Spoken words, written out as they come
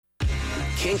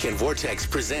Kink and Vortex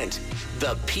present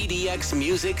the PDX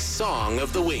Music Song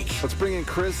of the Week. Let's bring in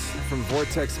Chris from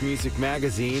Vortex Music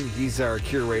Magazine. He's our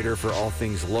curator for all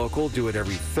things local. Do it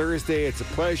every Thursday. It's a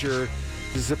pleasure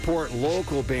to support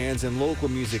local bands and local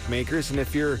music makers. And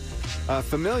if you're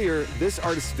familiar, this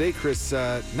artist today, Chris,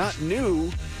 not new,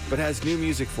 but has new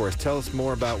music for us. Tell us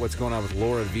more about what's going on with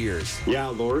Laura Veirs. Yeah,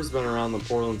 Laura's been around the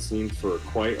Portland scene for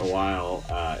quite a while,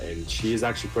 and she is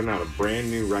actually putting out a brand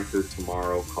new record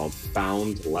tomorrow called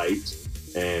Found Light,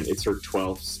 and it's her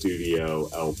 12th studio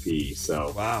LP.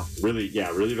 So, wow, really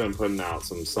been putting out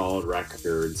some solid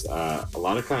records. A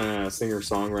lot of kind of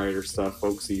singer-songwriter stuff,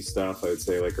 folksy stuff, I would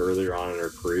say, like earlier on in her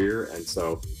career. And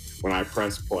so when I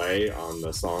pressed play on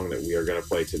the song that we are going to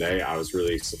play today, I was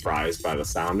really surprised by the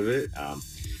sound of it.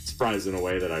 Surprised in a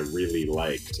way that I really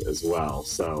liked as well.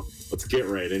 So let's get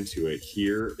right into it.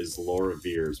 Here is Laura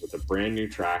Veirs with a brand new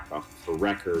track off of her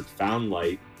record, Found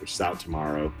Light, which is out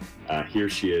tomorrow. Here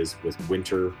she is with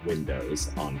Winter Windows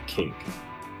on Kink.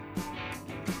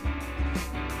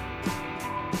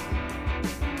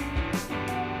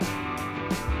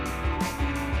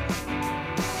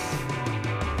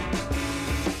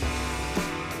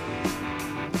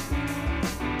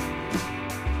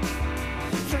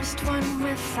 First one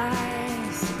with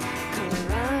eyes,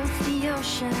 color of the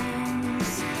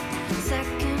oceans.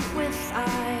 Second with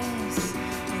eyes,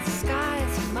 with the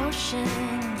sky's emotion.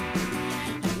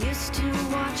 I used to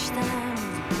watch them,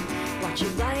 watch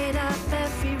it light up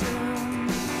every room.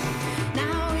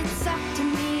 Now it's up to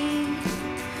me,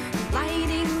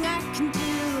 lighting I can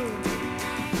do,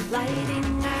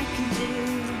 lighting I can do,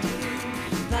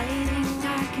 lighting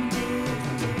I can do,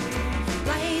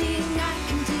 lighting I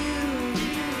can do.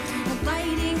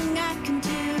 Lighting I can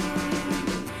do,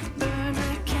 burn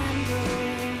a candle,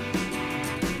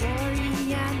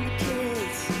 Rory and the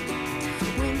kids,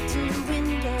 winter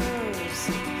windows,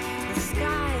 the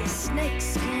sky is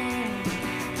snakeskin,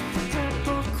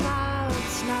 purple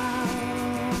clouds now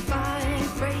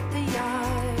vibrate the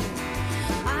yard.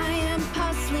 I am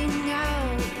puzzling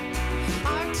out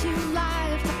our two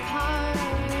lives apart.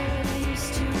 I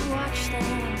used to watch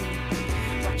them,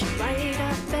 watch it light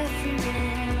up every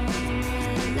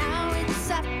room. Now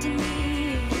it's up to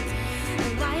me, the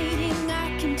lighting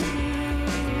I can do,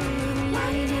 the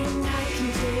lighting I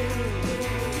can do,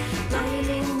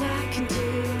 lighting I can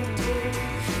do,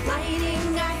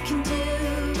 lighting I can do,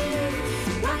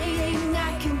 lighting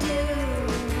I can do.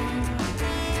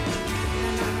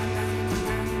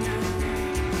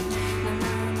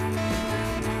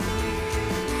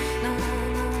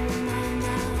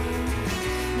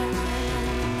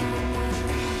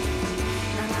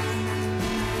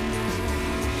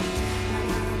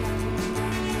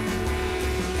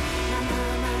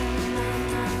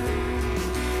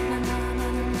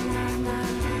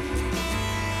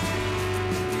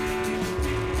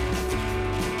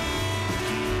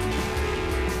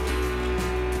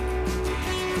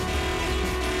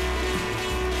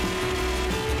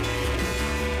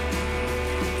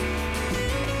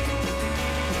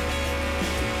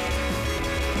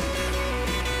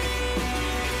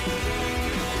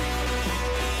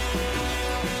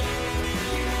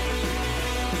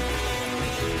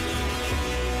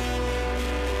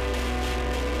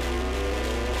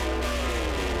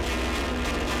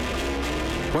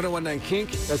 On Kink,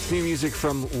 that's new music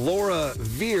from Laura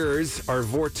Veirs, our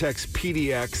Vortex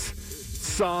PDX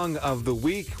Song of the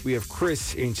Week. We have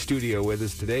Chris in studio with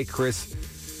us today.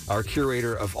 Chris, our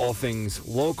curator of all things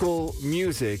local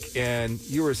music, and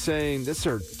you were saying this is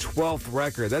our 12th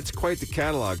record. That's quite the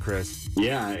catalog, Chris.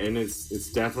 Yeah, and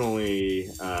it's definitely,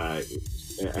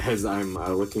 as I'm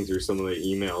looking through some of the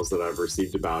emails that I've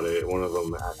received about it, one of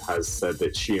them has said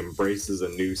that she embraces a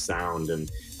new sound, and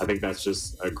I think that's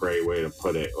just a great way to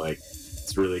put it. Like,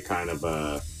 it's really kind of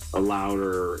a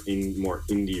louder, more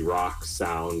indie rock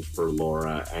sound for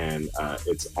Laura, and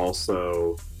it's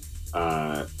also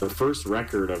the first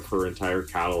record of her entire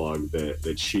catalog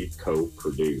that she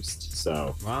co-produced.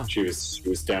 So wow. she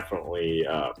was definitely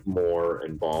more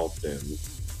involved in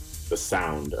the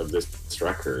sound of this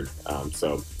record.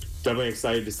 So definitely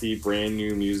excited to see brand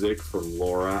new music from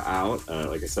Laura out.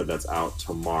 Like I said, that's out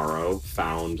tomorrow.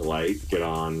 Found Light. Get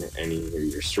on any of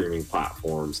your streaming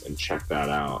platforms and check that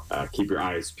out. Keep your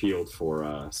eyes peeled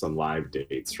for some live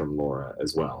dates from Laura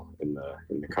as well in the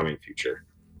coming future.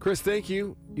 Chris, thank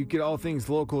you. You get all things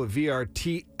local at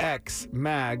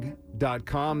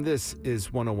vrtxmag.com. This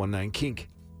is 1019 Kink.